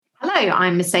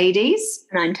I'm Mercedes.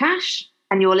 And I'm Tash.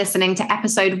 And you're listening to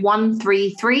episode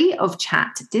 133 of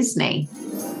Chat Disney.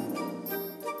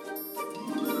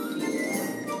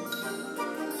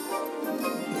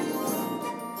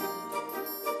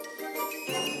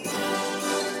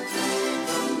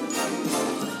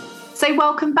 So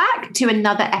welcome back to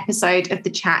another episode of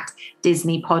the Chat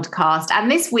Disney podcast.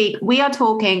 And this week we are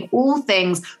talking all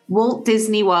things Walt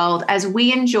Disney World as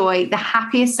we enjoy the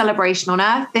happiest celebration on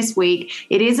earth this week.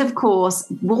 It is, of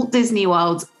course, Walt Disney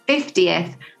World's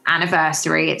 50th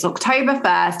anniversary. It's October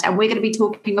 1st, and we're going to be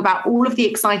talking about all of the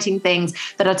exciting things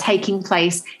that are taking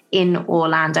place in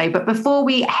Orlando. But before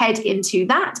we head into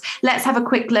that, let's have a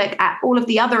quick look at all of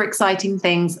the other exciting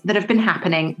things that have been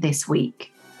happening this week.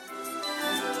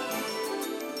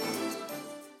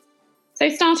 So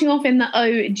starting off in the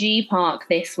OG park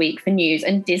this week for news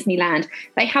and Disneyland,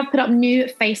 they have put up new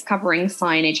face covering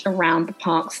signage around the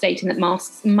park stating that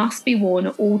masks must be worn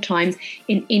at all times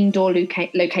in indoor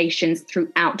locations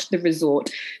throughout the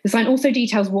resort. The sign also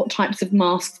details what types of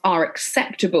masks are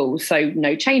acceptable. So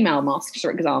no chainmail masks, for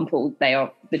example,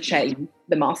 the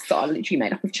masks are literally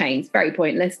made up of chains, very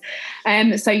pointless.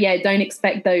 Don't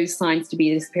expect those signs to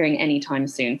be disappearing anytime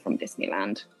soon from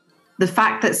Disneyland. The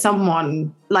fact that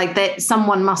someone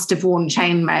must have worn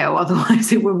chainmail,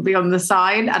 otherwise it wouldn't be on the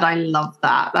sign. And I love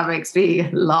that. That makes me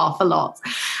laugh a lot.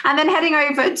 And then heading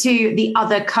over to the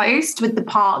other coast with the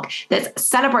park that's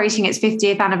celebrating its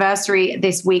 50th anniversary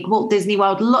this week, Walt Disney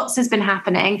World, lots has been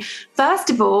happening. First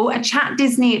of all, a Chat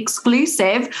Disney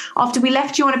exclusive. After we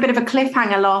left you on a bit of a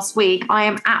cliffhanger last week, I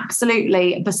am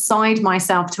absolutely beside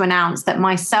myself to announce that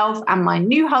myself and my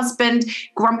new husband,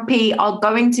 Grumpy, are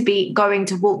going to be going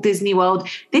to Walt Disney World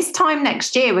this time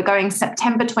next year. We're going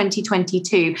September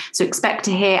 2022. So expect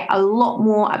to hear a lot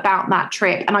more about that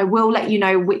trip. And I will let you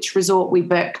know which resort we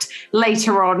booked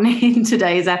later on in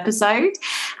today's episode.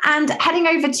 And heading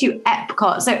over to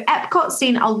Epcot. So Epcot's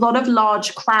seen a lot of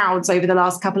large crowds over the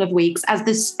last couple of weeks as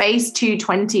the Space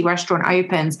 220 restaurant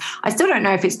opens. I still don't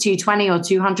know if it's 220 or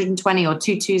 220 or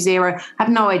 220. I have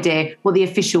no idea what the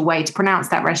official way to pronounce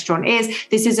that restaurant is.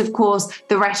 This is, of course,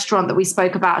 the restaurant that we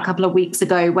spoke about a couple of weeks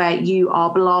ago where you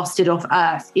are blasted off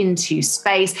Earth into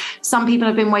space. Some people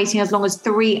have been waiting as long as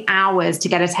 3 hours to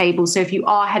get a table. So if you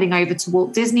are heading over to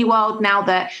Walt Disney World, now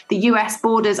that the US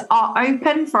borders are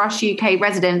open for us UK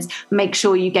residents, make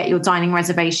sure you get your dining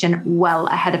reservation well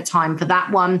ahead of time for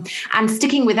that one. And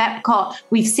sticking with Epcot,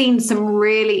 we've seen some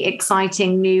really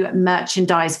exciting new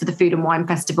merchandise for the Food and Wine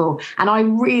Festival. And I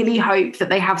really hope that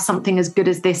they have something as good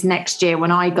as this next year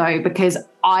when I go, because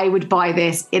I would buy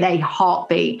this in a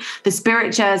heartbeat. The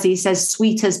Spirit jersey says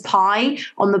sweet as pie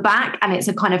on the back, and it's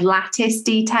a kind of lattice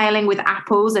detailing with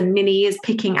apples, and Minnie is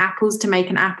picking apples to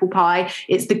make an apple pie.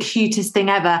 It's the cutest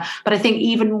thing ever. But I think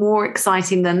even more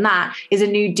exciting than that is a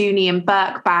new Dooney and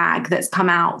Burke bag that's come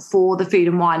out for the Food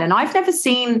and Wine. And I've never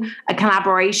seen a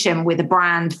collaboration with a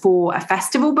brand for a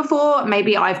festival before.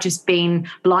 Maybe I've just been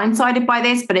blindsided by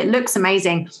this, but it looks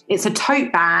amazing. It's a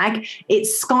tote bag.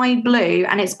 It's sky blue,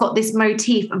 and it's got this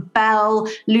motif of Belle,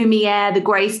 Lumiere, the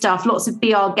grey stuff, lots of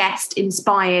Be Our Guest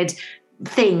inspired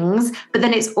things. But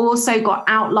then it's also got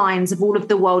outlines of all of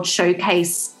the World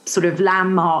Showcase sort of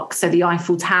landmarks. So the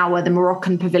Eiffel Tower, the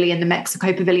Moroccan Pavilion, the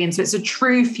Mexico Pavilion. So it's a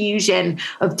true fusion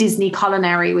of Disney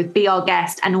culinary with Be Our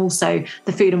Guest and also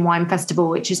the Food and Wine Festival,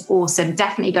 which is awesome.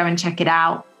 Definitely go and check it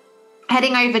out.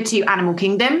 Heading over to Animal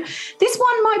Kingdom. This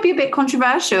one might be a bit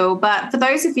controversial, but for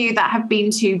those of you that have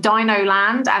been to Dino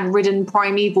Land and ridden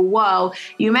Primeval Whirl,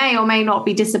 you may or may not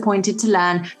be disappointed to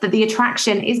learn that the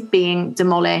attraction is being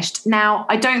demolished. Now,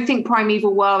 I don't think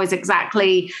Primeval Whirl is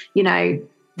exactly,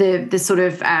 the sort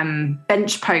of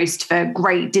bench post for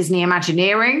great Disney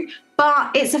Imagineering,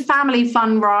 but it's a family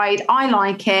fun ride. I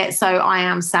like it, so I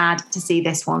am sad to see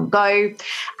this one go.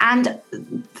 And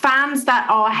fans that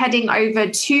are heading over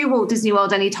to Walt Disney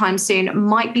World anytime soon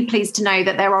might be pleased to know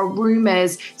that there are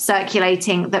rumors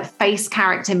circulating that face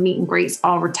character meet and greets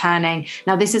are returning.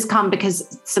 Now, this has come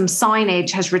because some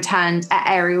signage has returned at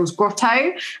Ariel's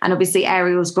Grotto, and obviously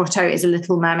Ariel's Grotto is a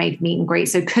Little Mermaid meet and greet.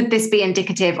 So could this be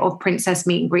indicative of princess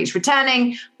meet and greets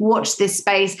returning? Watch this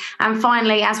space. And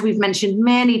finally, as we've mentioned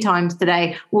many times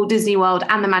today, Walt Disney World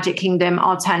and the Magic Kingdom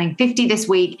are turning 50 this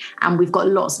week, and we've got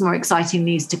lots more exciting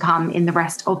news to come in the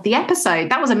rest of the episode.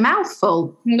 That was a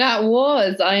mouthful. That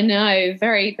was, I know.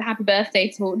 Very happy birthday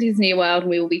to Walt Disney World.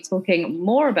 We will be talking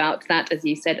more about that, as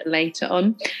you said, later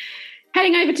on.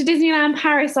 Heading over to Disneyland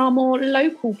Paris, our more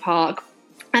local park.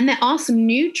 And there are some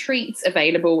new treats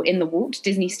available in the Walt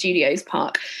Disney Studios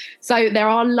park. So there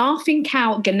are Laughing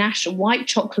Cow Ganache White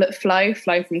Chocolate Flow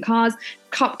from Cars,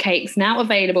 cupcakes now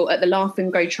available at the Laugh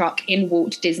and Go truck in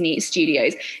Walt Disney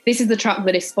Studios. This is the truck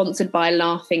that is sponsored by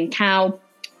Laughing Cow.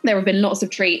 There have been lots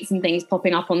of treats and things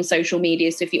popping up on social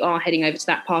media, so if you are heading over to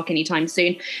that park anytime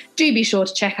soon, do be sure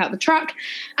to check out the truck.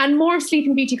 And more of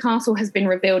Sleeping Beauty Castle has been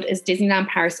revealed as Disneyland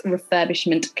Paris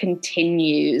refurbishment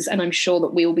continues. And I'm sure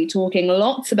that we will be talking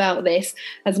lots about this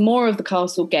as more of the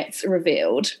castle gets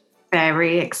revealed.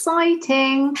 Very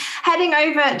exciting. Heading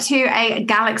over to a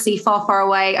galaxy far, far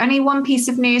away. Only one piece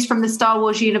of news from the Star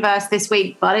Wars universe this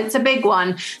week, but it's a big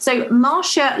one. So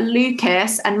Marsha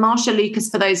Lucas, and Marsha Lucas,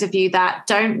 for those of you that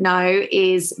don't know,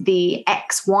 is the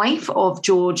ex-wife of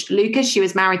George Lucas. She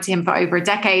was married to him for over a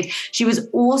decade. She was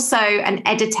also an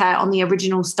editor on the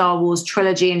original Star Wars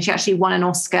trilogy, and she actually won an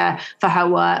Oscar for her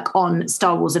work on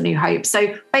Star Wars A New Hope.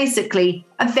 So basically,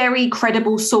 a very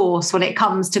credible source when it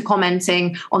comes to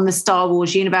commenting on the Star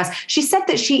Wars universe. She said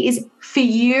that she is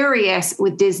furious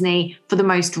with Disney for the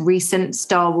most recent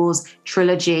Star Wars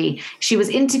trilogy. She was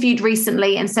interviewed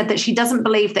recently and said that she doesn't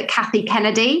believe that Kathy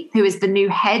Kennedy, who is the new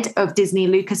head of Disney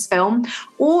Lucasfilm,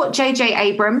 or J.J.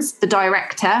 Abrams, the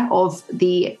director of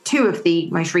the two of the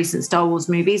most recent Star Wars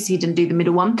movies, he didn't do the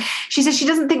middle one, she says she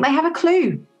doesn't think they have a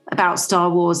clue about Star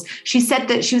Wars. She said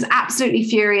that she was absolutely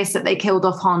furious that they killed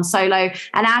off Han Solo,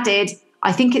 and added,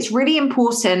 I think it's really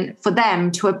important for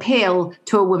them to appeal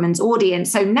to a woman's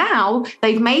audience. So now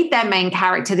they've made their main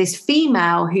character this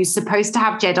female who's supposed to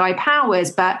have Jedi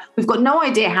powers, but we've got no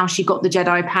idea how she got the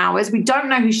Jedi powers. We don't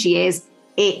know who she is.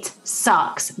 It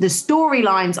sucks. The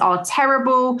storylines are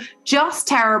terrible, just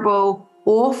terrible,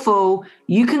 awful.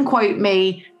 You can quote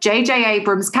me, J.J.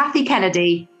 Abrams, Kathy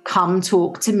Kennedy, come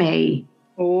talk to me.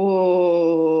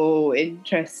 Oh,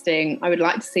 interesting. I would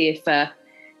like to see if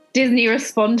Disney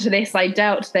respond to this. I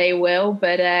doubt they will,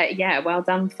 but yeah, well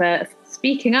done for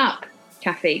speaking up,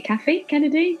 Kathy. Kathy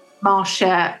Kennedy?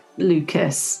 Marsha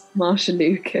Lucas. Marsha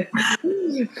Lucas.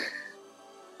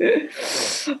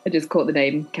 I just caught the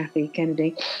name, Kathy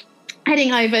Kennedy.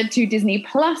 Heading over to Disney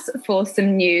Plus for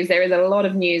some news. There is a lot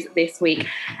of news this week.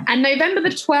 And November the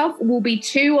 12th will be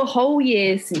 2 whole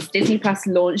years since Disney Plus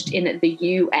launched in the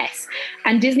US.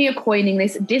 And Disney are coining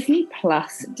this Disney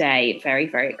Plus Day. Very,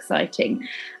 very exciting.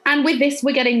 And with this,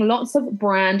 we're getting lots of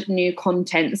brand new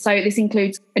content. So this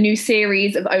includes a new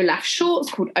series of Olaf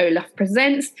shorts called Olaf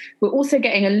Presents. We're also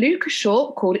getting a Luca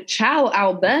short called Ciao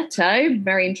Alberto.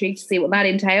 Very intrigued to see what that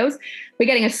entails. We're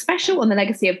getting a special on the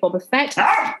legacy of Boba Fett.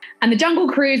 And the Jungle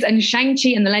Cruise and Shang-Chi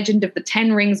and the Legend of the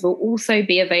Ten Rings will also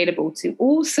be available to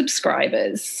all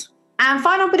subscribers. And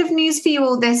final bit of news for you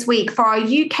all this week. For our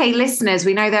UK listeners,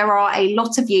 we know there are a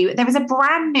lot of you. There is a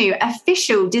brand new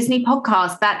official Disney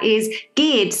podcast that is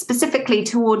geared specifically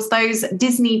towards those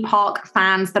Disney park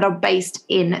fans that are based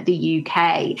in the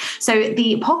UK. So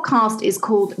the podcast is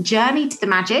called Journey to the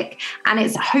Magic, and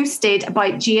it's hosted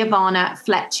by Giovanna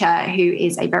Fletcher, who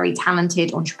is a very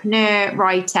talented entrepreneur,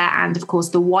 writer, and of course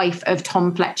the wife of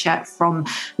Tom Fletcher from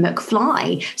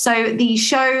McFly. So the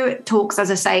show talks,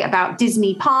 as I say, about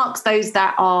Disney parks, those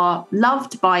that are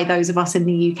loved by those of us in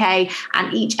the UK,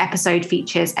 and each episode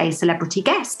features a celebrity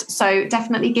guest. So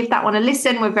definitely give that one a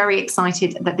listen. We're very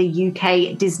excited that the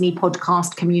UK Disney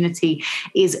podcast community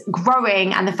is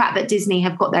growing, and the fact that Disney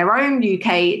have got their own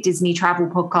UK Disney travel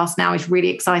podcast now is really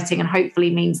exciting, and hopefully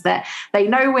means that they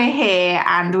know we're here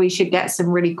and we should get some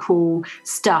really cool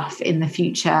stuff in the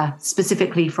future,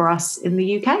 specifically for us in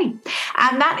the UK.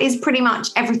 And that is pretty much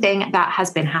everything that has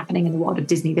been happening in the world of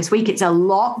Disney this week. It's a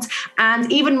lot.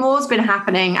 And even more has been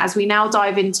happening as we now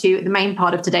dive into the main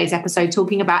part of today's episode,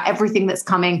 talking about everything that's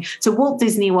coming to Walt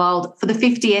Disney World for the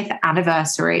 50th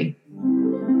anniversary.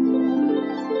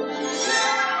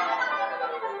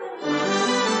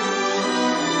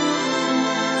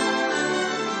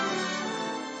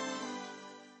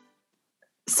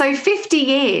 So 50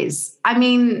 years, I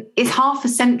mean, it's half a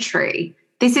century.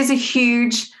 This is a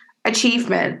huge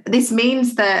achievement. This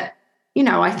means that, you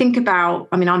know, I think about,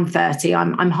 I mean, I'm 30,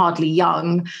 I'm hardly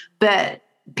young, but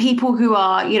people who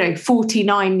are,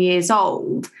 49 years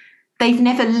old, they've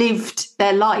never lived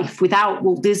their life without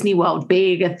Walt Disney World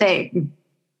being a thing.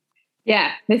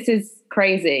 Yeah, this is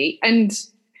crazy. And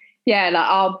yeah, like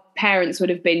our parents would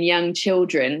have been young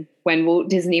children when Walt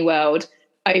Disney World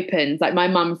opened. Like my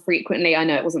mum frequently, I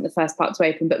know it wasn't the first park to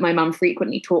open, but my mum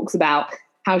frequently talks about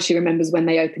how she remembers when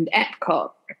they opened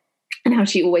Epcot and how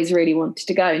she always really wanted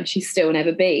to go and she's still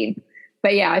never been.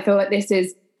 But yeah, I feel like this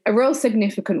is a real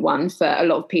significant one for a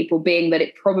lot of people, being that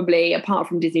it probably, apart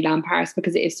from Disneyland Paris,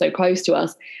 because it is so close to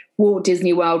us, Walt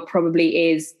Disney World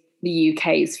probably is the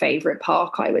UK's favourite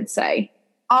park, I would say.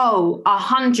 Oh,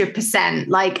 100%.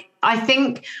 Like, I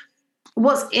think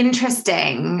what's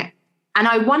interesting, and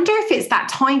I wonder if it's that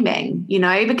timing, you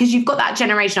know, because you've got that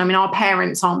generation. I mean, our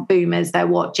parents aren't boomers. They're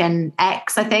what, Gen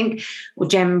X, I think, or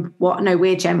Gen what? No,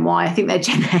 we're Gen Y. I think they're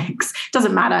Gen X.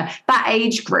 Doesn't matter. That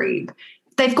age group,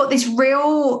 they've got this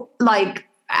real, like,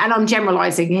 and I'm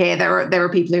generalizing here. There are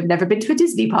people who've never been to a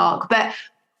Disney park, but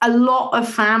a lot of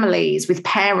families with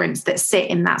parents that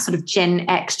sit in that sort of Gen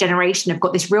X generation have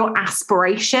got this real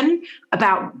aspiration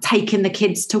about taking the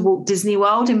kids to Walt Disney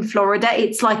World in Florida.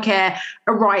 It's like a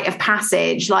rite of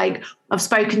passage. Like, I've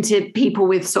spoken to people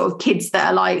with sort of kids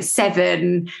that are like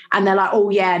 7 and they're like,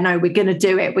 oh yeah, no, we're going to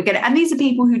do it. And these are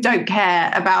people who don't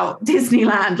care about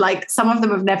Disneyland. Like, some of them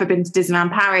have never been to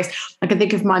Disneyland Paris. I can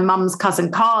think of my mum's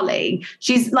cousin, Carly.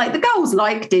 She's like, the girls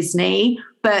like Disney,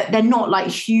 but they're not like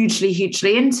hugely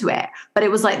into it. But it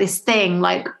was like this thing,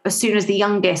 like as soon as the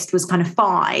youngest was kind of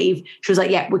 5, she was like,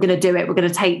 yeah, we're going to do it. We're going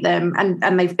to take them.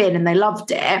 And they've been and they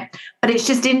loved it. But it's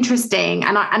just interesting.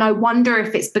 And I wonder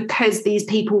if it's because these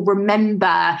people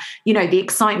remember, you know, the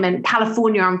excitement.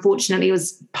 California, unfortunately,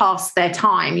 was past their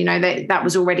time. You know, that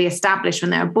was already established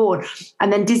when they were born.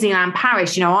 And then Disneyland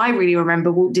Paris, you know, I really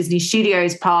remember Walt Disney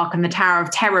Studios Park and the Tower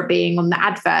of Terror being on the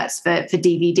adverts for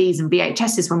DVDs and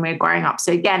VHSs when we were growing up.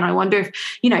 So again, I wonder if,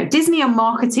 you know, Disney are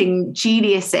marketing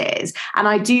geniuses. And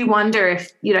I do wonder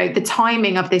if, you know, the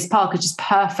timing of this park has just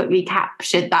perfectly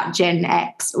captured that Gen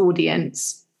X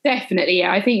audience. Definitely.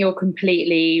 Yeah, I think you're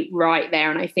completely right there.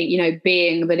 And I think, you know,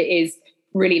 being that it is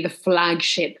really the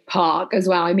flagship park as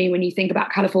well. I mean, when you think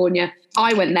about California,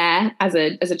 I went there as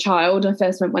a child. I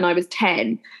first went when I was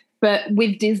 10. But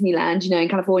with Disneyland, you know, in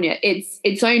California,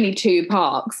 it's only 2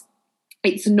 parks.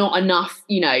 It's not enough,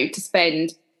 you know, to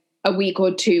spend a week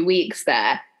or 2 weeks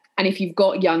there. And if you've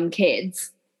got young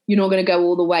kids, you're not going to go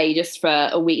all the way just for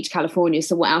a week to California.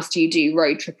 So what else do you do?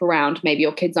 Road trip around. Maybe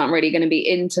your kids aren't really going to be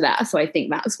into that. So I think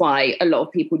that's why a lot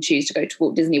of people choose to go to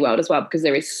Walt Disney World as well, because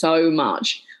there is so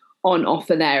much on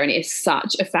offer there and it's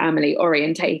such a family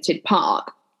orientated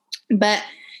park. But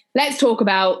let's talk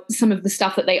about some of the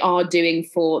stuff that they are doing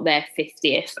for their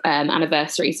 50th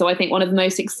anniversary. So I think one of the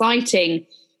most exciting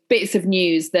bits of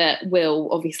news that will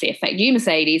obviously affect you,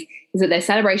 Mercedes, is that their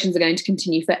celebrations are going to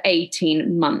continue for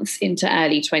 18 months into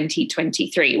early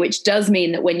 2023, which does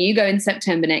mean that when you go in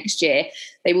September next year,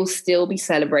 they will still be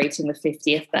celebrating the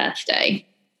 50th birthday.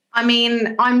 I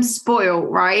mean, I'm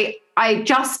spoiled, right? I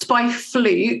just by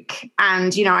fluke,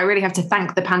 and, you know, I really have to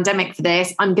thank the pandemic for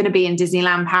this, I'm going to be in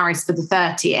Disneyland Paris for the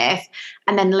 30th.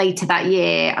 And then later that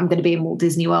year, I'm going to be in Walt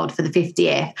Disney World for the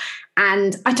 50th.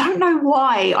 And I don't know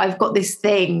why I've got this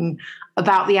thing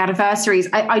about the anniversaries.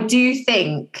 I do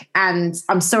think, and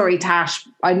I'm sorry, Tash,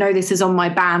 I know this is on my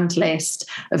banned list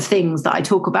of things that I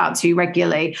talk about too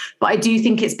regularly, but I do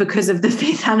think it's because of the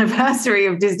 5th anniversary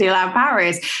of Disneyland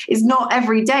Paris. It's not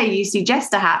every day you see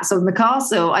jester hats on the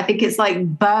castle. I think it's like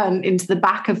burnt into the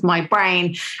back of my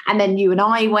brain. And then you and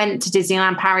I went to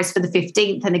Disneyland Paris for the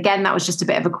 15th. And again, that was just a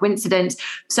bit of a coincidence.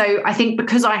 So I think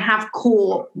because I have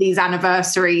caught these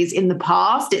anniversaries in the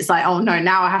past, it's like, oh no,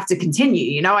 now I have to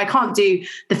continue. You know, I can't do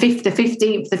the 5th, the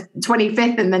 15th, the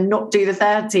 25th, and then not do the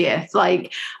 30th.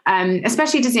 Like,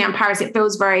 especially Disneyland Paris, it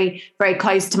feels very, very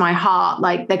close to my heart.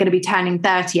 Like, they're going to be turning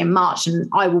 30 in March and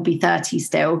I will be 30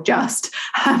 still just.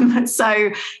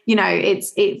 So, you know,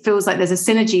 it feels like there's a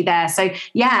synergy there. So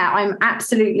yeah, I'm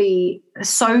absolutely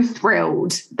so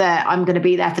thrilled that I'm going to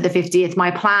be there for the 50th.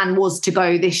 My plan was to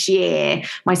go this year.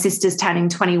 My sister's turning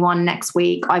 21 next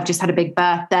week. I've just had a big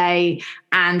birthday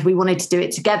and we wanted to do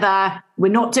it together.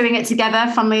 We're not doing it together,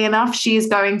 funnily enough. She is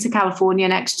going to California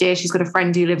next year. She's got a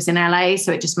friend who lives in LA,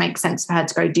 so it just makes sense for her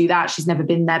to go do that. She's never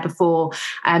been there before.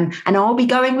 And I'll be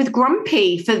going with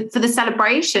Grumpy for the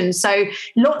celebration. So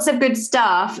lots of good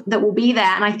stuff that will be there.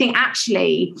 And I think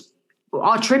actually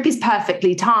our trip is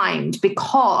perfectly timed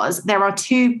because there are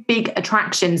 2 big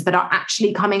attractions that are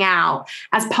actually coming out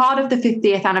as part of the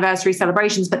 50th anniversary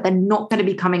celebrations, but they're not going to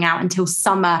be coming out until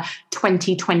summer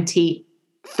 2022.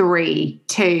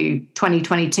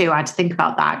 I had to think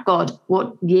about that. God,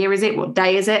 what year is it? What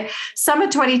day is it? Summer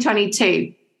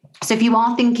 2022. So if you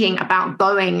are thinking about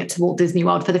going to Walt Disney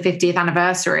World for the 50th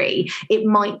anniversary, it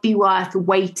might be worth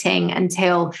waiting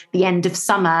until the end of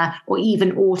summer or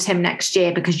even autumn next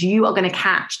year, because you are going to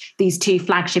catch these 2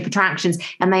 flagship attractions.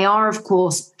 And they are, of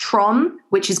course, Tron,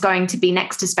 which is going to be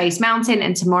next to Space Mountain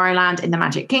and Tomorrowland in the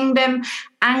Magic Kingdom,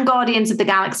 and Guardians of the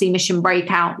Galaxy Mission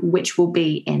Breakout, which will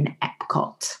be in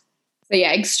Epcot. So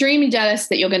yeah, extremely jealous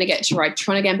that you're going to get to ride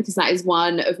Tron again, because that is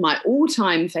one of my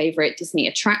all-time favourite Disney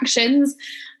attractions.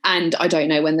 And I don't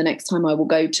know when the next time I will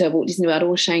go to Walt Disney World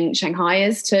or Shanghai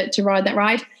is to ride that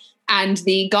ride. And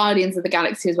the Guardians of the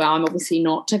Galaxy as well. I'm obviously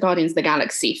not a Guardians of the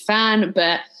Galaxy fan,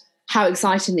 but how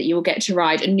exciting that you will get to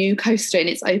ride a new coaster in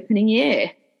its opening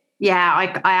year. Yeah,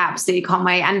 I absolutely can't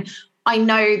wait. And I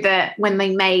know that when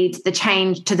they made the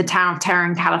change to the Tower of Terror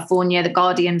in California, the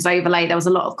Guardians overlay, there was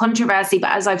a lot of controversy.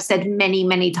 But as I've said many,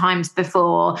 many times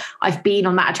before, I've been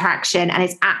on that attraction and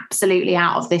it's absolutely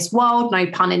out of this world, no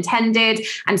pun intended.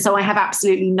 And so I have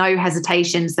absolutely no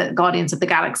hesitations that Guardians of the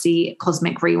Galaxy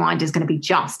Cosmic Rewind is going to be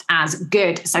just as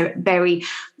good. So very,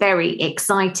 very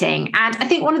exciting. And I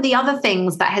think one of the other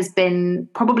things that has been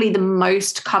probably the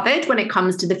most covered when it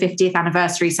comes to the 50th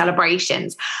anniversary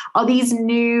celebrations are these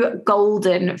new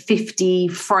golden 50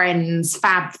 Friends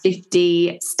Fab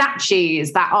 50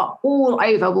 statues that are all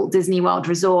over Walt Disney World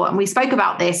Resort. And we spoke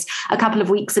about this a couple of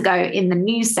weeks ago in the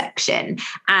news section.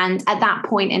 And at that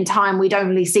point in time, we'd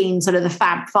only seen sort of the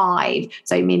Fab Five,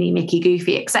 so Minnie, Mickey,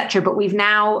 Goofy, etc. But we've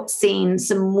now seen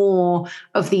some more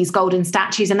of these golden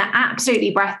statues and they're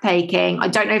absolutely breathtaking. I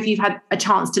don't know if you've had a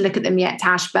chance to look at them yet,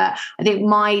 Tash, but I think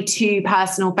my two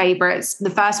personal favorites, the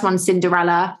first one,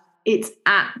 Cinderella. It's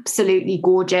absolutely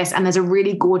gorgeous. And there's a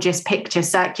really gorgeous picture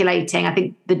circulating. I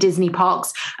think the Disney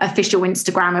Parks official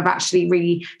Instagram have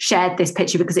actually shared this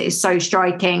picture because it is so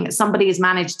striking. Somebody has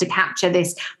managed to capture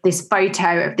this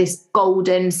photo of this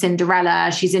golden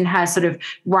Cinderella. She's in her sort of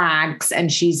rags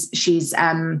and she's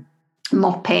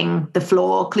mopping the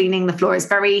floor, cleaning the floor. It's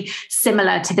very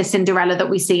similar to the Cinderella that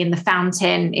we see in the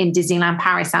fountain in Disneyland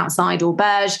Paris outside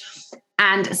Auberge.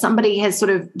 And somebody has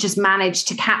sort of just managed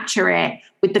to capture it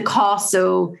with the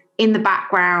castle in the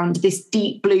background, this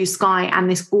deep blue sky and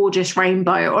this gorgeous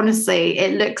rainbow. Honestly,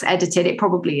 it looks edited. It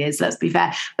probably is, let's be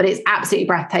fair, but it's absolutely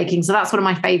breathtaking. So that's one of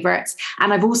my favorites.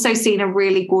 And I've also seen a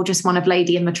really gorgeous one of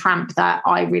Lady and the Tramp that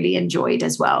I really enjoyed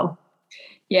as well.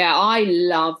 Yeah, I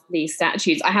love these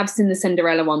statues. I have seen the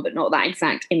Cinderella one, but not that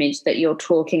exact image that you're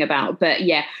talking about. But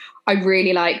yeah, I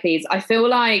really like these. I feel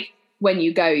like when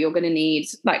you go, you're going to need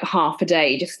like half a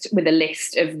day just with a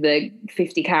list of the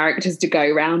 50 characters to go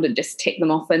around and just tick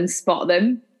them off and spot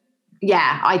them.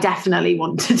 Yeah, I definitely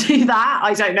want to do that.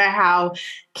 I don't know how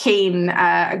keen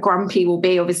Grumpy will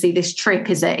be. Obviously, this trip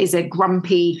is a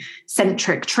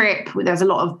Grumpy-centric trip. There's a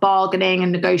lot of bargaining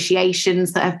and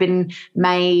negotiations that have been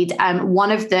made.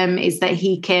 One of them is that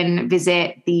he can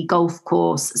visit the golf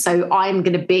course. So I'm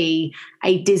going to be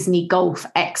a Disney golf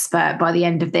expert by the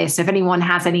end of this. So if anyone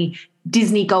has any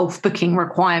Disney golf booking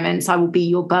requirements, I will be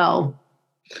your girl.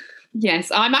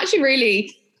 Yes, I'm actually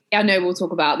really... I know we'll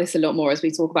talk about this a lot more as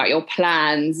we talk about your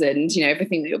plans and, you know,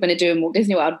 everything that you're going to do in Walt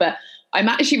Disney World. But I'm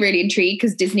actually really intrigued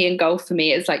because Disney and golf for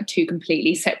me is like two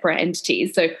completely separate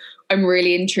entities. So I'm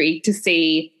really intrigued to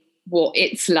see what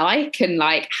it's like and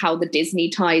like how the Disney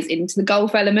ties into the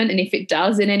golf element and if it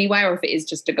does in any way or if it is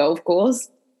just a golf course.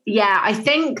 Yeah, I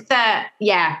think that,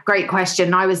 great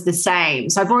question. I was the same.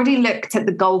 So I've already looked at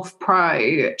the Golf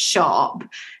Pro shop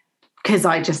because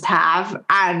I just have,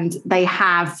 and they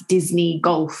have Disney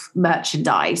golf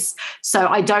merchandise. So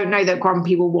I don't know that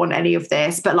Grumpy will want any of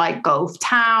this, but like golf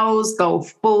towels,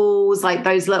 golf balls, like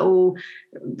those little,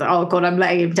 oh God, I'm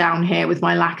laying him down here with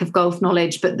my lack of golf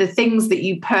knowledge, but the things that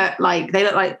you put, like they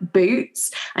look like boots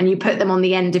and you put them on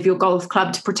the end of your golf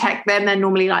club to protect them. They're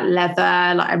normally like leather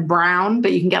and brown,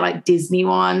 but you can get like Disney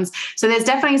ones. So there's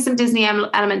definitely some Disney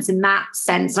elements in that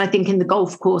sense. And I think in the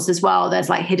golf course as well, there's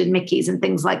like hidden Mickeys and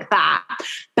things like that.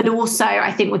 But also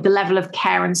I think with the level of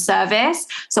care and service.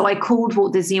 So I called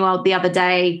Walt Disney World the other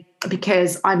day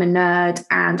because I'm a nerd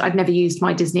and I've never used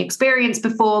my Disney experience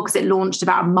before because it launched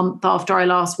about a month after I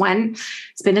last went.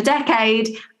 It's been a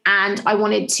decade and I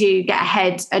wanted to get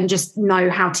ahead and just know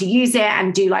how to use it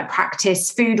and do like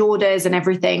practice food orders and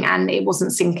everything, and it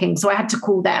wasn't syncing. So I had to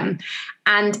call them.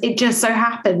 And it just so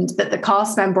happened that the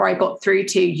cast member I got through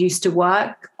to used to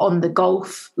work on the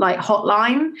golf like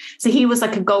hotline. So he was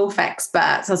like a golf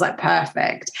expert. So I was like,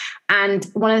 perfect. And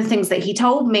one of the things that he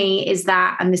told me is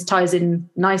that, and this ties in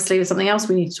nicely with something else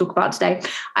we need to talk about today,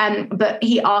 but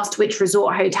he asked which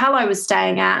resort hotel I was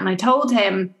staying at. And I told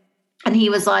him, and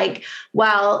he was like,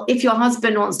 well, if your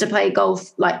husband wants to play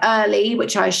golf like early,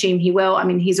 which I assume he will. I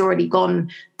mean, he's already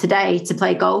gone today to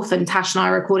play golf and Tash and I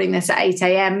are recording this at 8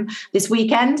 a.m. this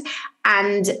weekend.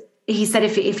 And he said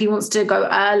if he wants to go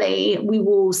early, we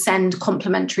will send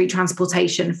complimentary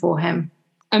transportation for him.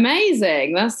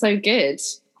 Amazing. That's so good.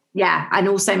 Yeah. And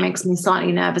also makes me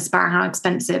slightly nervous about how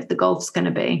expensive the golf's going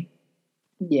to be.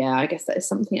 Yeah, I guess that is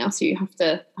something else you have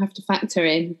to factor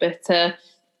in. But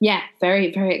Yeah,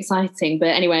 very, very exciting. But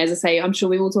anyway, as I say, I'm sure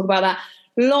we will talk about that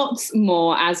lots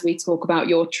more as we talk about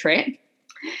your trip.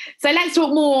 So let's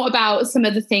talk more about some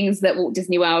of the things that Walt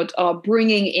Disney World are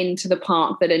bringing into the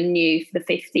park that are new for the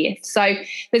 50th. So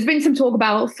there's been some talk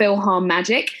about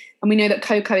PhilharMagic, and we know that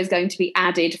Coco is going to be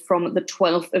added from the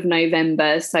 12th of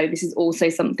November. So this is also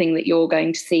something that you're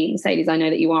going to see. Mercedes, I know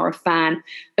that you are a fan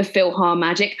of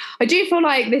PhilharMagic. I do feel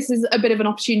like this is a bit of an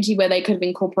opportunity where they could have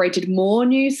incorporated more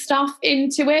new stuff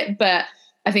into it, but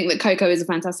I think that Coco is a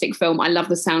fantastic film. I love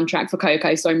the soundtrack for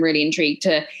Coco, so I'm really intrigued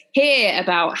to hear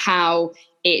about how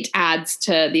it adds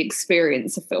to the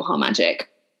experience of PhilharMagic.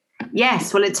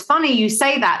 Yes, well, it's funny you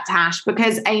say that, Tash,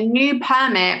 because a new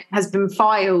permit has been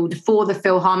filed for the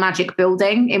PhilharMagic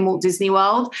building in Walt Disney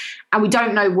World, and we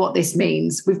don't know what this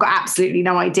means. We've got absolutely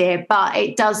no idea, but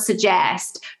it does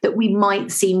suggest that we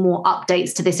might see more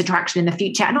updates to this attraction in the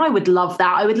future, and I would love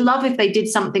that. I would love if they did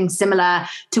something similar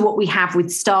to what we have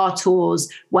with Star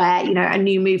Tours, where, you know, a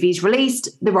new movie is released,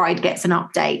 the ride gets an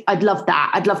update. I'd love that.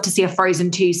 I'd love to see a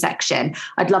Frozen 2 section.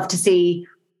 I'd love to see...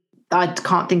 I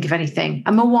can't think of anything.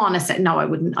 A Moana said, no, I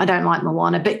wouldn't. I don't like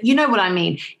Moana, but you know what I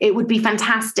mean? It would be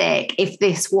fantastic if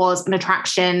this was an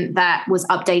attraction that was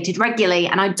updated regularly.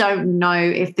 And I don't know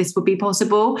if this would be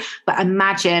possible, but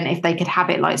imagine if they could have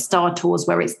it like Star Tours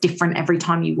where it's different every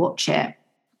time you watch it.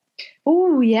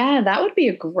 Oh, yeah, that would be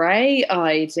a great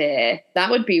idea. That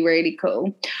would be really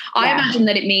cool. Yeah. I imagine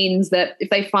that it means that if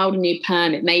they filed a new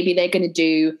permit, maybe they're going to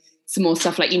do some more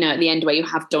stuff like, you know, at the end where you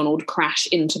have Donald crash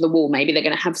into the wall. Maybe they're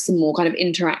going to have some more kind of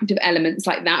interactive elements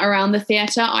like that around the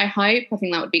theatre, I hope. I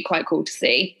think that would be quite cool to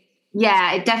see.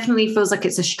 Yeah, it definitely feels like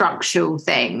it's a structural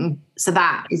thing. So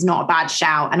that is not a bad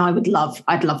shout. And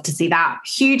I'd love to see that.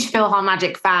 Huge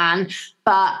PhilharMagic fan,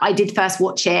 but I did first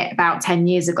watch it about 10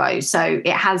 years ago. So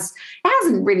it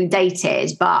hasn't really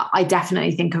dated, but I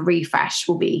definitely think a refresh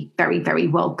will be very, very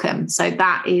welcome. So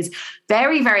that is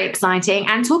very, very exciting.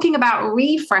 And talking about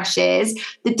refreshes,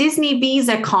 the Disney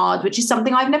Visa card, which is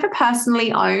something I've never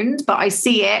personally owned, but I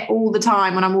see it all the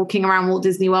time when I'm walking around Walt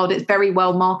Disney World. It's very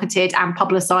well marketed and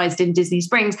publicized in Disney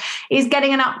Springs, is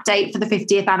getting an update for the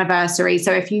 50th anniversary.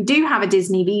 So if you do have a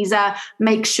Disney Visa,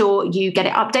 make sure you get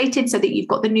it updated so that you've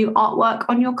got the new artwork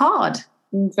on your card.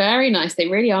 Very nice. They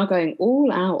really are going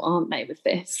all out, aren't they, with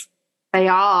this? They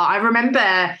are. I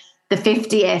remember the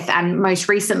 50th and most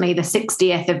recently the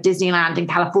 60th of Disneyland in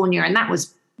California, and that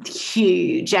was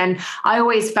huge. And I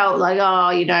always felt like,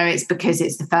 oh, you know, it's because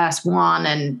it's the first one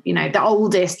and, you know, the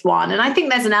oldest one. And I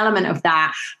think there's an element of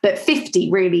that, but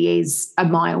 50 really is a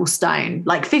milestone.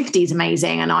 Like 50 is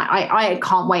amazing. And I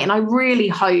can't wait. And I really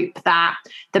hope that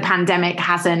the pandemic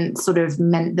hasn't sort of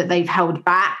meant that they've held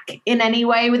back in any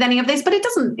way with any of this, but it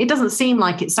doesn't seem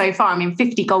like it so far. I mean,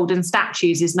 50 golden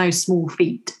statues is no small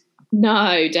feat.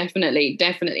 No, definitely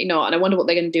not. And I wonder what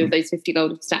they're going to do with those 50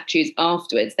 golden statues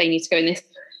afterwards. They need to go in this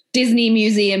Disney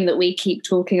museum that we keep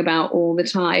talking about all the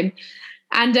time.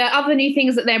 And other new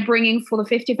things that they're bringing for the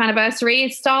 50th anniversary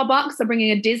is Starbucks are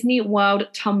bringing a Disney World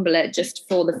tumbler just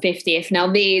for the 50th. Now,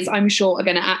 these, I'm sure, are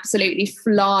going to absolutely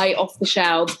fly off the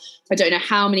shelves. I don't know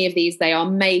how many of these they are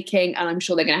making, and I'm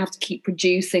sure they're going to have to keep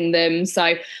producing them.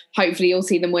 So hopefully you'll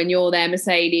see them when you're there,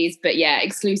 Mercedes. But yeah,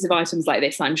 exclusive items like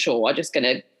this, I'm sure, are just going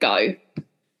to go.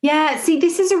 Yeah, see,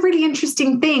 this is a really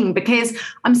interesting thing because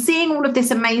I'm seeing all of this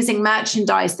amazing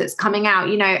merchandise that's coming out,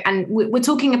 you know, and we're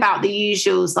talking about the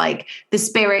usuals like the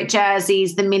Spirit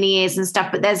jerseys, the mini ears and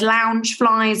stuff, but there's lounge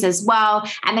flies as well.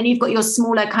 And then you've got your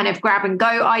smaller kind of grab and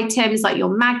go items like your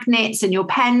magnets and your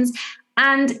pens.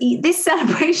 And this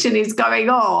celebration is going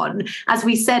on, as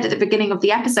we said at the beginning of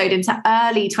the episode, into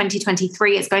early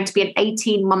 2023. It's going to be an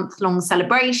 18-month-long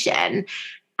celebration.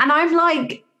 And I'm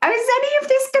like, is any of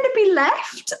this going to be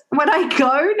left when I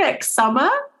go next summer?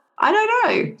 I don't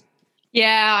know.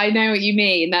 Yeah, I know what you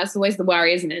mean. That's always the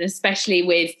worry, isn't it? Especially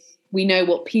with, we know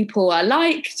what people are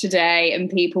like today, and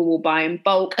people will buy in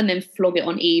bulk and then flog it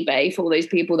on eBay for all those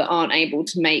people that aren't able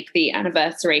to make the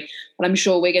anniversary. And I'm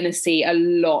sure we're going to see a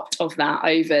lot of that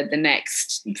over the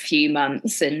next few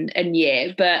months and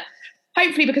year. But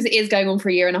hopefully, because it is going on for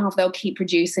a year and a half, they'll keep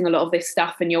producing a lot of this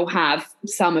stuff and you'll have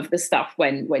some of the stuff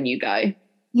when you go.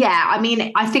 Yeah, I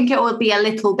mean, I think it will be a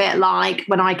little bit like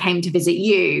when I came to visit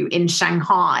you in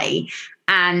Shanghai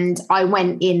and I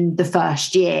went in the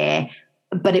first year,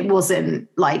 but it wasn't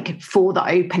like for the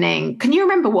opening. Can you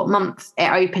remember what month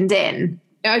it opened in?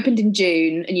 It opened in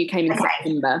June and you came in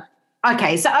September.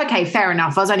 Okay, fair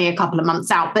enough. I was only a couple of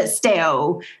months out, but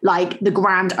still, like the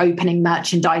grand opening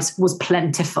merchandise was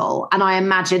plentiful. And I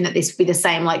imagine that this would be the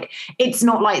same. Like, it's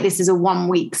not like this is a 1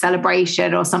 week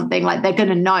celebration or something. Like, they're going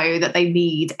to know that they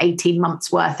need 18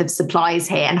 months worth of supplies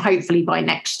here. And hopefully by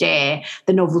next year,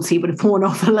 the novelty would have worn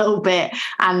off a little bit.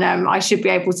 And I should be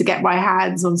able to get my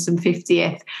hands on some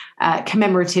 50th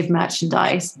commemorative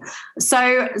merchandise.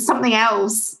 So something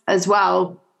else as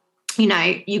well, you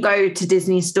know, you go to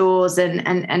Disney stores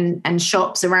and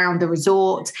shops around the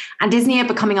resort, and Disney are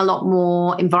becoming a lot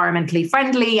more environmentally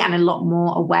friendly and a lot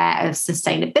more aware of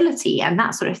sustainability and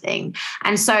that sort of thing.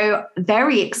 And so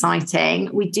very exciting.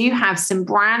 We do have some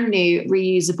brand new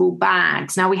reusable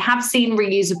bags. Now, we have seen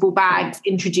reusable bags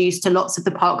introduced to lots of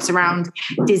the parks around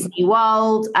Disney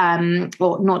World,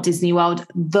 or not Disney World,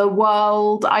 the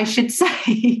world, I should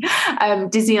say.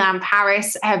 Disneyland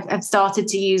Paris have started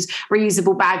to use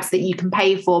reusable bags that you can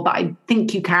pay for, but I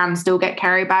think you can still get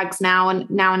carry bags now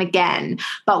and again.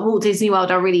 But Walt Disney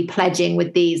World are really pledging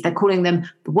with these. They're calling them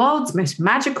the world's most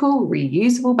magical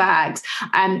reusable bags,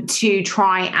 to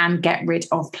try and get rid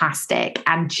of plastic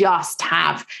and just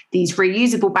have these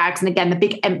reusable bags. And again, the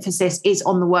big emphasis is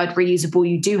on the word reusable.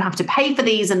 You do have to pay for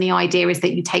these, and the idea is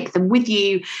that you take them with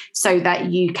you so that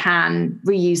you can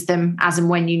reuse them as and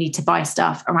when you need to buy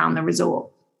stuff around the resort.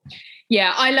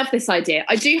 Yeah, I love this idea.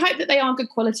 I do hope that they are good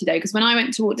quality, though, because when I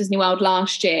went to Walt Disney World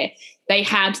last year, they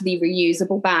had the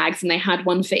reusable bags and they had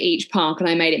one for each park, and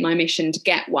I made it my mission to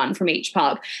get one from each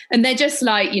park. And they're just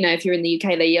like, you know, if you're in the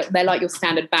UK, they're like your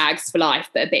standard bags for life,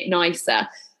 but a bit nicer.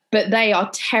 But they are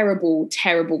terrible,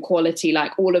 terrible quality.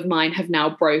 Like, all of mine have now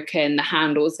broken, the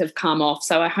handles have come off.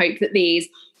 So I hope that these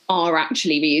are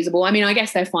actually reusable. I mean, I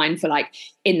guess they're fine for like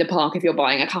in the park if you're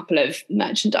buying a couple of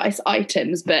merchandise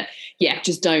items, but yeah,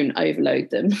 just don't overload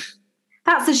them.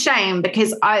 That's a shame,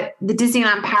 because the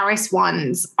Disneyland Paris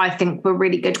ones, I think, were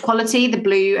really good quality, the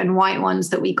blue and white ones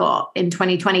that we got in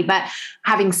 2020. But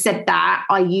having said that,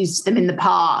 I used them in the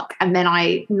park and then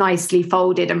I nicely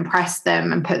folded and pressed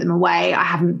them and put them away. I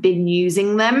haven't been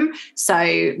using them.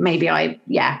 So maybe I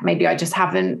just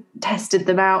haven't tested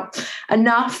them out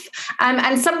enough.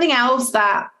 And something else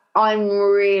that I'm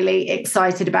really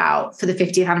excited about for the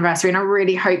 50th anniversary, and I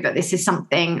really hope that this is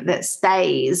something that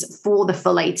stays for the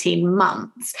full 18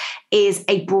 months, is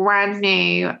a brand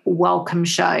new welcome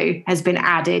show has been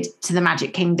added to the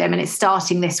Magic Kingdom, and it's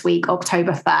starting this week,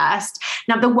 October 1st.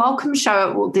 Now, the welcome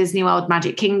show at Walt Disney World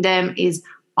Magic Kingdom is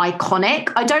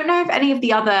iconic. I don't know if any of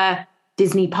the other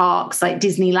Disney parks, like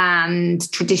Disneyland,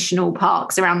 traditional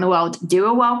parks around the world, do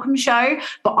a welcome show.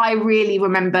 But I really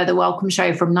remember the welcome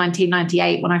show from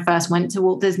 1998 when I first went to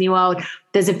Walt Disney World.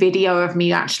 There's a video of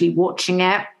me actually watching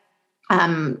it.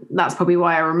 That's probably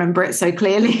why I remember it so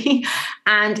clearly.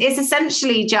 And it's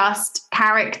essentially just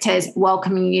characters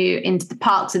welcoming you into the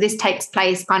park. So this takes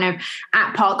place kind of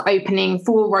at park opening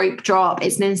for rope drop.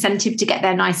 It's an incentive to get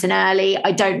there nice and early.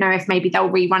 I don't know if maybe they'll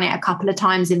rerun it a couple of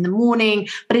times in the morning,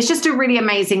 but it's just a really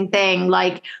amazing thing.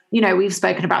 Like, you know, we've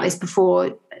spoken about this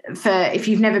before. For if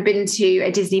you've never been to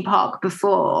a Disney park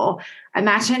before,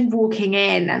 imagine walking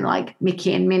in and like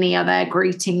Mickey and Minnie are there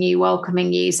greeting you,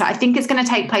 welcoming you. So I think it's going to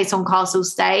take place on Castle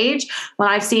Stage. When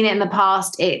I've seen it in the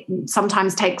past, it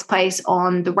sometimes takes place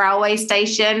on the railway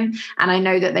station. And I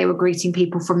know that they were greeting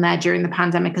people from there during the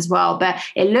pandemic as well. But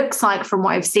it looks like, from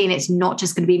what I've seen, it's not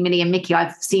just going to be Minnie and Mickey.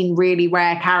 I've seen really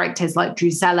rare characters like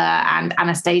Drusilla and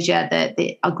Anastasia,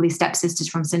 the ugly stepsisters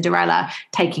from Cinderella,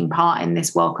 taking part in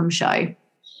this welcome show.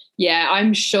 Yeah,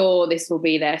 I'm sure this will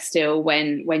be there still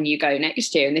when you go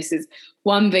next year. And this is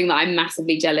one thing that I'm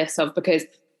massively jealous of, because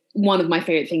one of my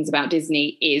favorite things about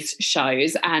Disney is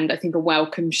shows. And I think a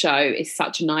welcome show is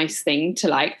such a nice thing to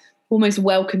like almost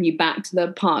welcome you back to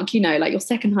the park, you know, like your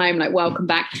second home, like welcome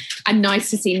back. And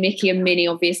nice to see Mickey and Minnie.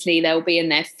 Obviously, they'll be in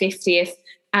their 50th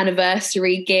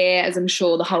anniversary gear, as I'm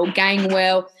sure the whole gang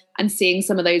will. And seeing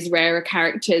some of those rarer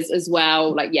characters as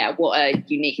well. Like, yeah, what a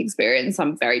unique experience.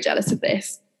 I'm very jealous of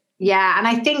this. Yeah. And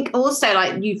I think also,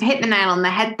 like, you've hit the nail on the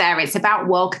head there. It's about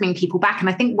welcoming people back. And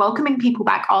I think welcoming people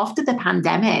back after the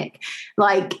pandemic,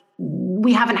 like,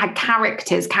 we haven't had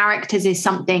characters. Characters is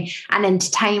something, and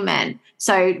entertainment.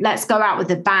 So let's go out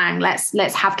with a bang. Let's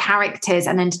have characters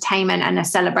and entertainment and a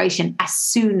celebration as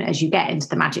soon as you get into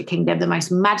the Magic Kingdom, the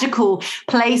most magical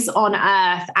place on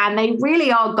earth. And they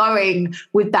really are going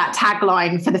with that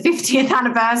tagline for the 50th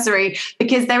anniversary,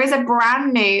 because there is a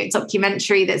brand new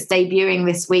documentary that's debuting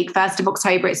this week, 1st of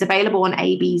October. It's available on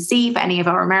ABC for any of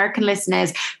our American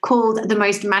listeners, called The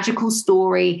Most Magical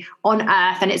Story on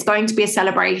Earth. And it's going to be a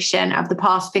celebration of the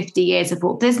past 50 years of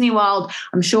Walt Disney World.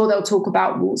 I'm sure they'll talk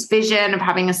about Walt's vision children of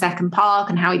having a second park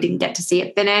and how he didn't get to see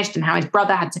it finished and how his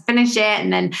brother had to finish it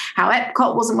and then how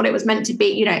Epcot wasn't what it was meant to be.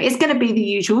 You know, it's going to be the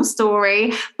usual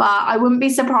story, but I wouldn't be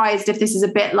surprised if this is a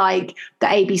bit like the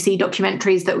ABC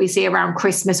documentaries that we see around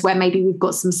Christmas, where maybe we've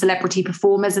got some celebrity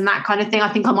performers and that kind of thing.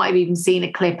 I think I might have even seen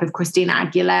a clip of Christina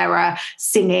Aguilera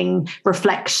singing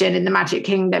Reflection in the Magic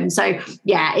Kingdom. So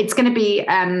yeah, it's going to be,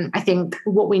 I think,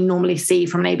 what we normally see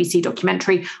from an ABC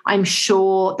documentary. I'm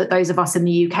sure that those of us in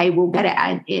the UK will get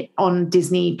it on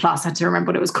Disney Plus. I had to remember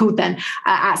what it was called then,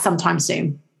 at some time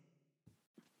soon.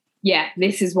 Yeah,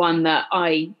 this is one that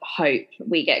I hope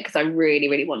we get, because I really,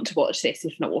 really want to watch this.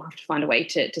 If not, we'll have to find a way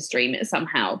to stream it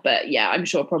somehow. But yeah, I'm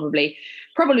sure probably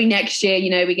next year,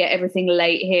 you know, we get everything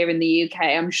late here in the UK.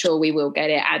 I'm sure we will get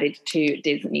it added to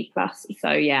Disney Plus.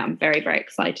 So yeah, I'm very, very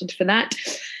excited for that.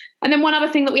 And then one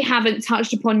other thing that we haven't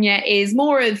touched upon yet is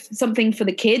more of something for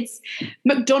the kids.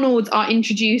 McDonald's are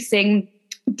introducing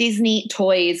Disney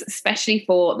toys, especially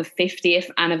for the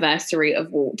 50th anniversary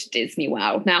of Walt Disney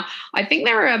World. Now, I think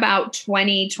there are about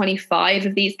 25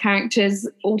 of these characters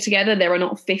altogether. There are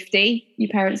not 50. Your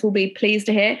parents will be pleased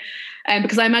to hear.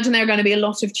 Because I imagine there are going to be a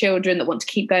lot of children that want to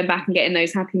keep going back and getting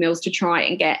those Happy Meals to try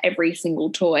and get every single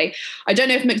toy. I don't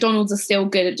know if McDonald's are still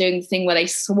good at doing the thing where they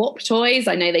swap toys.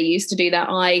 I know they used to do that.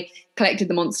 I collected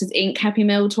the Monsters Inc. Happy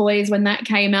Meal toys when that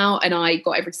came out, and I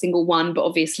got every single one. But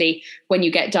obviously, when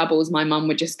you get doubles, my mum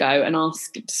would just go and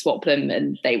ask to swap them,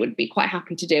 and they would be quite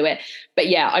happy to do it. But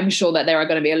yeah, I'm sure that there are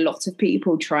going to be a lot of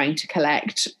people trying to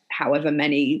collect however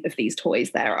many of these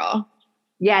toys there are.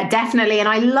 Yeah, definitely. And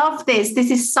I love this.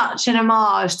 This is such an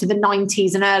homage to the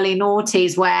 90s and early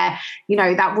noughties where, you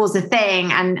know, that was a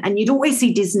thing. And you'd always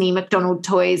see Disney, McDonald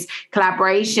toys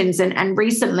collaborations. And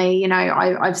recently, you know,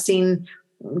 I've seen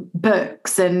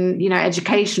books and, you know,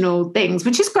 educational things,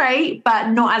 which is great, but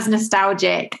not as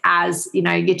nostalgic as, you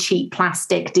know, your cheap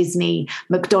plastic Disney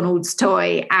McDonald's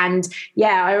toy. And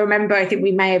yeah, I remember, I think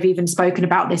we may have even spoken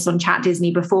about this on Chat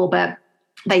Disney before, but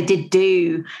they did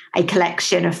do a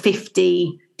collection of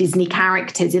 50 Disney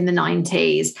characters in the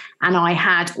 90s, and I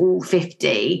had all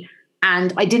 50.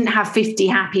 And I didn't have 50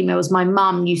 Happy Meals. My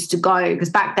mum used to go, because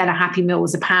back then a Happy Meal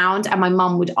was £1, and my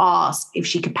mum would ask if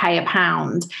she could pay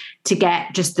 £1 to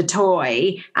get just the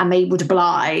toy, and they would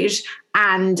oblige.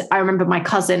 And I remember my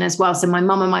cousin as well. So my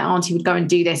mum and my auntie would go and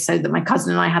do this so that my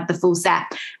cousin and I had the full set.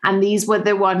 And these were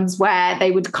the ones where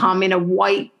they would come in a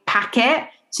white packet,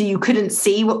 so you couldn't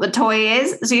see what the toy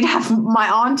is. So you'd have, my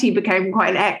auntie became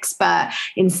quite an expert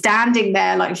in standing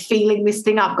there, like feeling this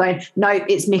thing up, going, no,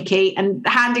 it's Mickey, and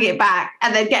handing it back,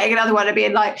 and then getting another one and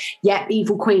being like, yep,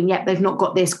 Evil Queen, yep, they've not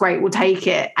got this, great, we'll take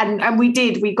it. And we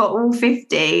did, we got all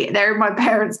 50. They're in my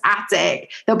parents' attic.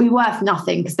 They'll be worth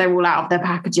nothing because they're all out of their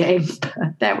packaging.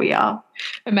 But there we are.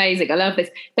 Amazing. I love this.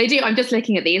 They do. I'm just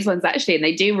looking at these ones actually, and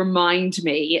they do remind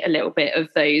me a little bit of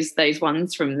those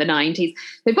ones from the 90s.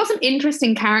 They've got some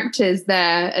interesting characters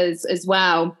there as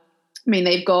well. I mean,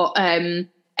 they've got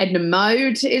Edna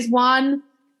Mode is one.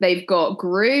 They've got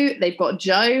Groot. They've got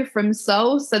Joe from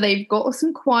Soul. So they've got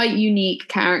some quite unique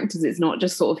characters. It's not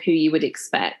just sort of who you would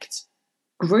expect.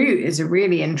 Groot is a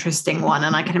really interesting one,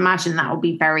 and I can imagine that will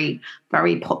be very,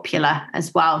 very popular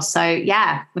as well. So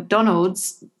yeah,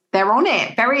 McDonald's, they're on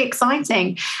it. Very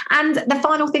exciting. And the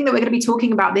final thing that we're going to be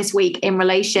talking about this week in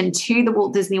relation to the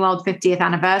Walt Disney World 50th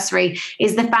anniversary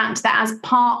is the fact that as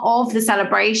part of the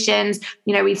celebrations,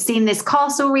 you know, we've seen this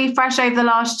castle refresh over the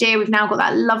last year. We've now got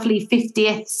that lovely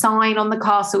 50th sign on the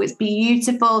castle. It's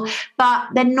beautiful, but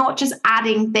they're not just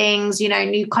adding things, you know,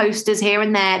 new coasters here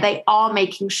and there. They are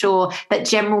making sure that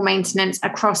general maintenance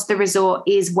across the resort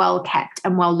is well kept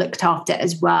and well looked after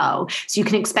as well. So you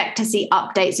can expect to see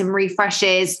updates and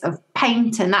refreshes of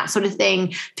paint and that sort of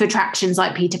thing to attractions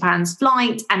like Peter Pan's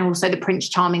Flight and also the Prince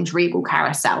Charming's Regal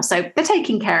Carousel. So they're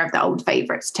taking care of the old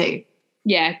favourites too.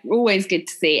 Yeah, always good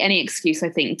to see. Any excuse, I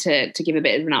think, to give a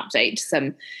bit of an update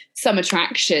to some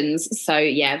attractions. So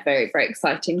yeah, very, very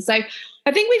exciting. So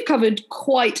I think we've covered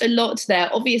quite a lot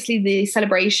there. Obviously, the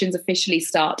celebrations officially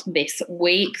start this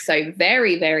week. So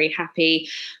very, very happy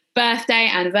birthday,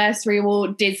 anniversary,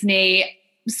 Walt Disney.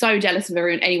 So jealous of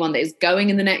anyone that is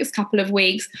going in the next couple of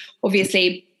weeks.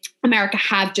 Obviously, America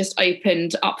have just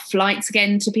opened up flights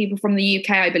again to people from the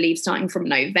UK, I believe, starting from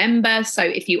November. So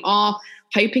if you are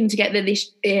hoping to get there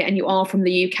this year and you are from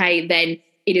the UK, then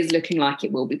it is looking like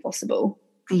it will be possible.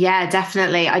 Yeah,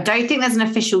 definitely. I don't think there's an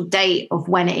official date of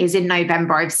when it is in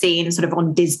November. I've seen sort of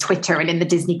on Twitter and in the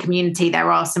Disney community,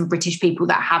 there are some British people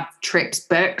that have trips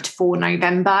booked for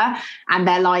November, and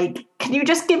they're like can you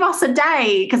just give us a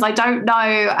day? Because I don't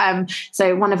know.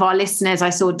 So one of our listeners,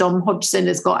 I saw Dom Hodgson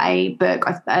has got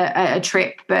a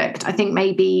trip booked, I think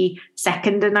maybe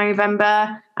 2nd of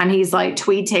November. And he's like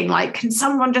tweeting, like, can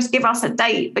someone just give us a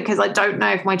date? Because I don't know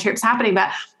if my trip's happening.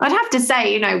 But I'd have to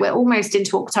say, we're almost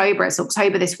into October. It's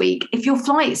October this week. If your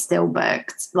flight's still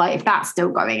booked, like if that's still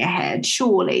going ahead,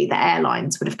 surely the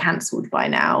airlines would have cancelled by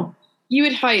now. You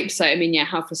would hope so. I mean, yeah,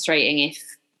 how frustrating if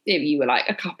you were like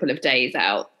a couple of days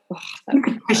out. You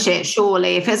could push it,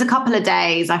 surely. If it's a couple of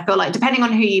days, I feel like, depending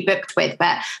on who you booked with,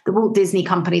 but the Walt Disney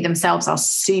Company themselves are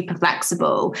super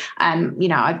flexible.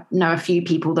 I know a few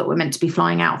people that were meant to be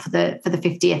flying out for the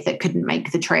 50th that couldn't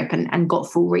make the trip and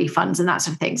got full refunds and that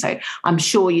sort of thing. So I'm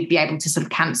sure you'd be able to sort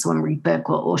of cancel and rebook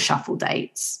or shuffle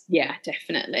dates. Yeah,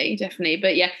 definitely.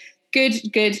 But yeah,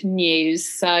 good news.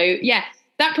 So yeah,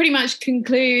 that pretty much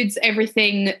concludes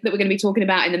everything that we're going to be talking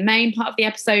about in the main part of the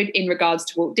episode in regards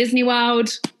to Walt Disney World.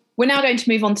 We're now going to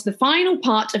move on to the final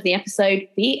part of the episode,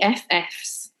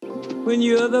 BFFs. When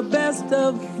you're the best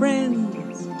of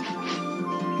friends,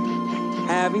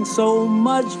 having so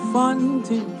much fun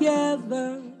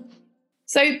together.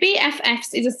 So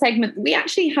BFFs is a segment that we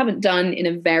actually haven't done in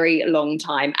a very long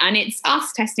time. And it's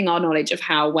us testing our knowledge of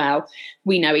how well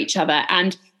we know each other.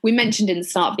 And we mentioned in the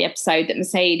start of the episode that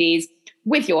Mercedes,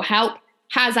 with your help,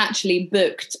 has actually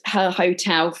booked her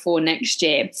hotel for next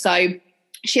year. So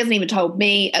she hasn't even told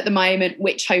me at the moment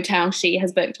which hotel she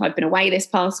has booked. I've been away this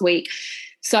past week,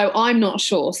 so I'm not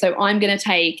sure. So I'm going to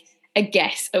take a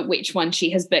guess at which one she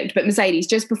has booked. But Mercedes,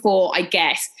 just before I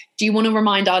guess, do you want to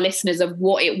remind our listeners of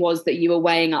what it was that you were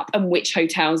weighing up and which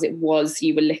hotels it was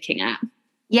you were looking at?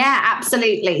 Yeah,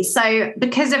 absolutely. So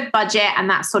because of budget and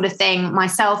that sort of thing,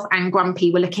 myself and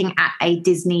Grumpy were looking at a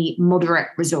Disney moderate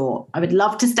resort. I would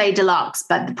love to stay deluxe,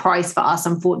 but the price for us,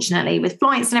 unfortunately, with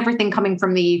flights and everything coming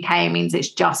from the UK, means it's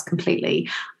just completely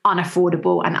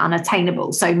unaffordable and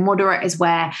unattainable. So moderate is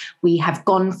where we have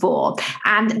gone for.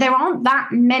 And there aren't that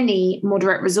many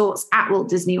moderate resorts at Walt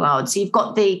Disney World. So you've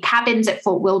got the cabins at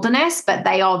Fort Wilderness, but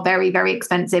they are very, very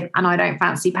expensive. And I don't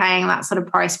fancy paying that sort of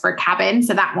price for a cabin.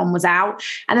 So that one was out.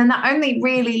 And then that only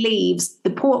really leaves the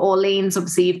Port Orleans.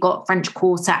 Obviously, you've got French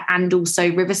Quarter and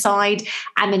also Riverside.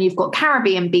 And then you've got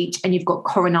Caribbean Beach and you've got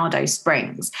Coronado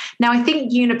Springs. Now, I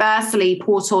think universally,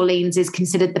 Port Orleans is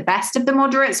considered the best of the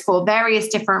moderates for various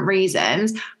different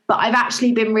reasons, but I've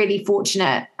actually been really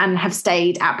fortunate and have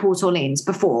stayed at Port Orleans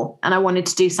before, and I wanted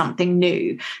to do something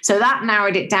new. So that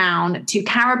narrowed it down to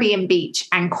Caribbean Beach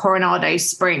and Coronado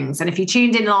Springs. And if you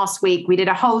tuned in last week, we did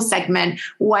a whole segment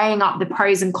weighing up the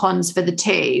pros and cons for the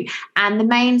two. And the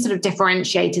main sort of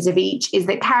differentiators of each is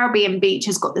that Caribbean Beach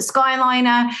has got the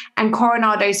Skyliner and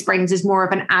Coronado Springs is more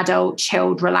of an adult,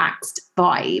 chilled, relaxed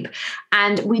vibe.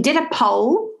 And we did a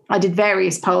poll. I did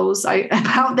various polls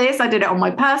about this. I did it on my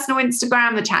personal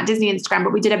Instagram, the Chat Disney Instagram,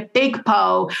 but we did a big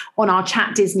poll on our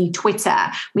Chat Disney Twitter.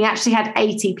 We actually had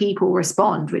 80 people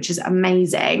respond, which is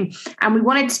amazing. And we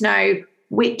wanted to know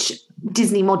which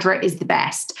Disney moderate is the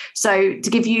best. So to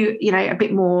give you, a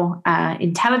bit more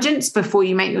intelligence before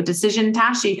you make your decision,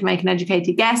 Tash, so you can make an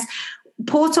educated guess,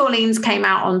 Port Orleans came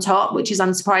out on top, which is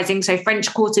unsurprising. So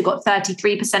French Quarter got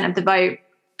 33% of the vote.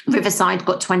 Riverside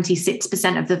got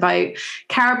 26% of the vote.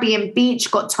 Caribbean Beach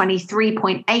got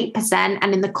 23.8%.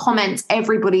 And in the comments,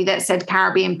 everybody that said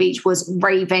Caribbean Beach was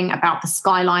raving about the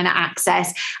Skyliner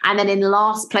access. And then in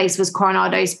last place was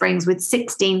Coronado Springs with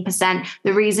 16%.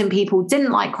 The reason people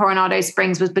didn't like Coronado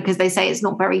Springs was because they say it's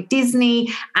not very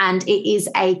Disney and it is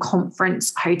a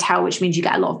conference hotel, which means you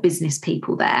get a lot of business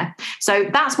people there. So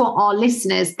that's what our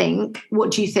listeners think. What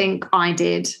do you think I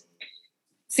did?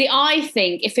 See, I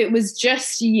think if it was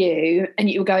just you and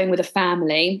you were going with a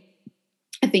family,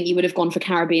 I think you would have gone for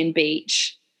Caribbean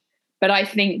Beach. But I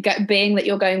think being that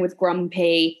you're going with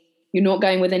Grumpy, you're not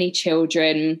going with any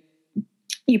children,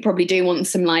 you probably do want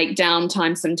some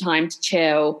downtime, some time to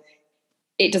chill.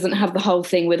 It doesn't have the whole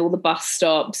thing with all the bus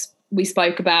stops. We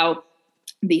spoke about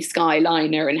the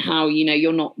Skyliner and how,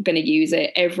 you're not going to use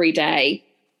it every day.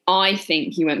 I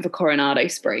think you went for Coronado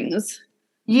Springs.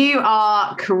 You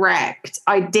are correct.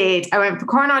 I did. I went for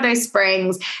Coronado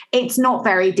Springs. It's not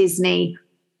very Disney,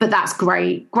 but that's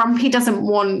great. Grumpy doesn't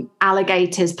want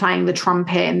alligators playing the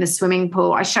trumpet in the swimming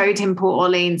pool. I showed him Port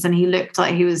Orleans and he looked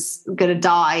like he was going to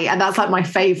die. And that's my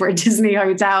favorite Disney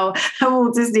hotel at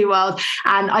Walt Disney World.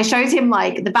 And I showed him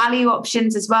the value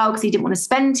options as well, because he didn't want to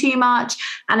spend too much.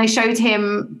 And I showed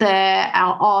him the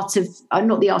art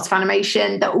of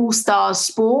animation, the All-Stars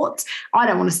Sport. I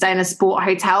don't want to stay in a sport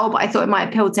hotel, but I thought it might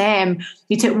appeal to him.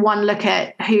 You took one look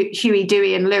at Huey,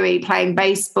 Dewey and Louie playing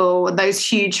baseball, those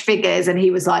huge figures. And he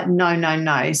was like, no, no,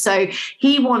 no. So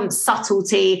he wants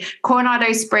subtlety.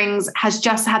 Coronado Springs has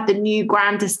just had the new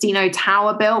Gran Destino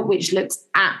Tower built, which looks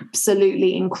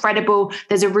absolutely incredible.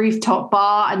 There's a rooftop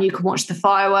bar and you can watch the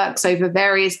fireworks over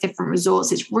various different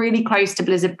resorts. It's really close to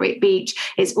Blizzard Beach.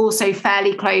 It's also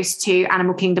fairly close to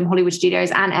Animal Kingdom, Hollywood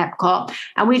Studios and Epcot.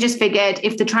 And we just figured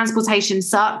if the transportation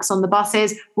sucks on the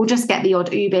buses, we'll just get the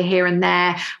odd Uber here and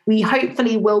there. We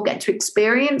hopefully will get to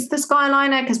experience the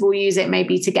Skyliner because we'll use it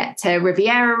maybe to get to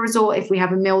Riviera Resort if we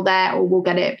have a meal there, or we'll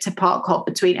get it to Park Hop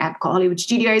between Epcot, Hollywood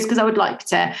Studios, because I would like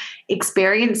to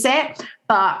experience it.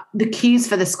 But the queues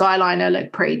for the Skyliner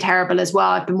look pretty terrible as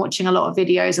well. I've been watching a lot of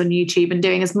videos on YouTube and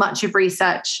doing as much of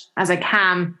research as I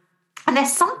can. And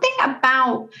there's something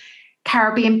about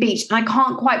Caribbean Beach, and I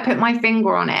can't quite put my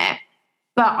finger on it,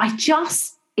 but I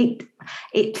just,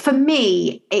 for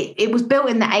me, it was built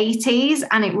in the 80s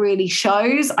and it really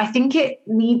shows. I think it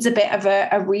needs a bit of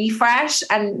a refresh,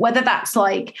 and whether that's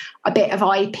like a bit of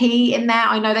IP in there.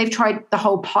 I know they've tried the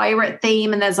whole pirate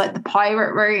theme and there's like the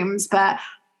pirate rooms, but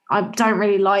I don't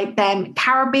really like them.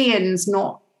 Caribbean's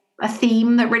not a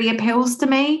theme that really appeals to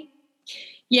me.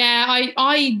 Yeah,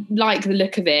 I like the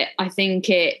look of it. I think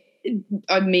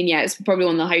it's probably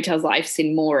one of the hotels that I've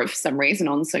seen more of for some reason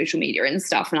on social media and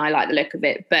stuff, and I like the look of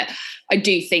it. But I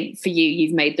do think for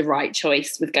you've made the right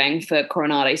choice with going for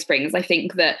Coronado Springs. I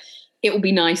think that it will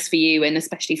be nice for you, and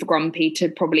especially for Grumpy, to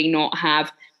probably not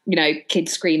have,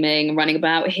 kids screaming and running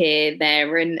about here,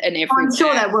 there, and everywhere. I'm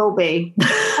sure there will be.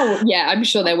 Oh, yeah, I'm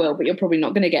sure there will, but you're probably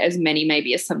not going to get as many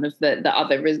maybe as some of the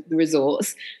other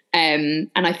resorts. And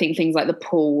I think things like the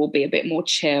pool will be a bit more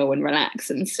chill and relaxed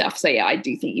and stuff. So yeah, I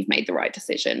do think you've made the right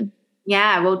decision.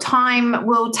 Yeah, well, time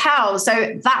will tell.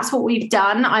 So that's what we've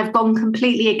done. I've gone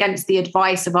completely against the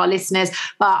advice of our listeners,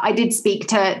 but I did speak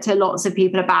to lots of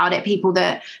people about it, people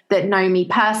that know me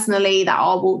personally, that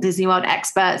are Walt Disney World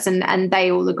experts, and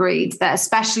they all agreed that,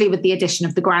 especially with the addition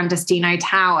of the Gran Destino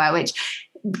Tower, which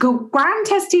Gran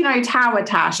Destino Tower,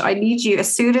 Tash, I need you,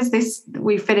 as soon as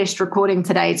we finished recording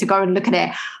today, to go and look at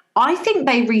it. I think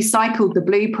they recycled the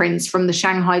blueprints from the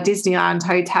Shanghai Disneyland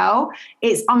Hotel.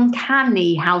 It's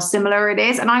uncanny how similar it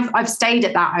is. And I've stayed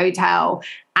at that hotel,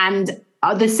 and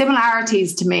the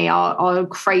similarities to me are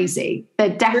crazy.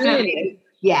 They're definitely,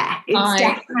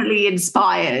 definitely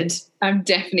inspired. I'm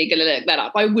definitely going to look that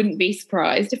up. I wouldn't be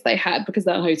surprised if they had, because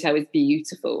that hotel is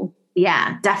beautiful.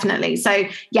 Yeah, definitely. So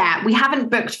yeah, we haven't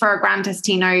booked for a Gran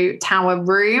Destino Tower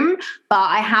room, but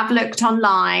I have looked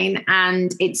online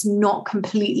and it's not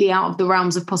completely out of the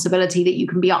realms of possibility that you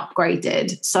can be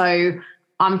upgraded. So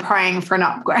I'm praying for an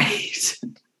upgrade.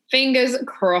 Fingers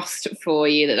crossed for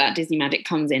you that Disney Magic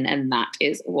comes in and that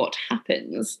is what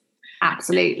happens.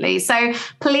 Absolutely. So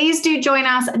please do join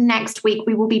us next week.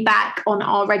 We will be back on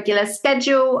our regular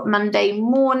schedule Monday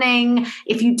morning.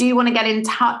 If you do want to get in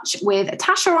touch with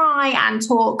Tasha or I and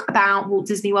talk about Walt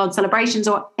Disney World celebrations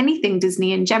or anything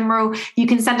Disney in general, you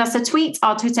can send us a tweet.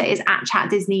 Our Twitter is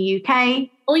 @ChatDisneyUK.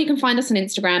 Or you can find us on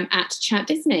Instagram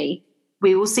 @ChatDisney.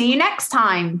 We will see you next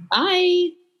time. Bye.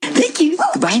 Thank you.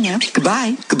 Goodbye now.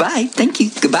 Goodbye. Goodbye. Thank you.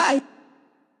 Goodbye.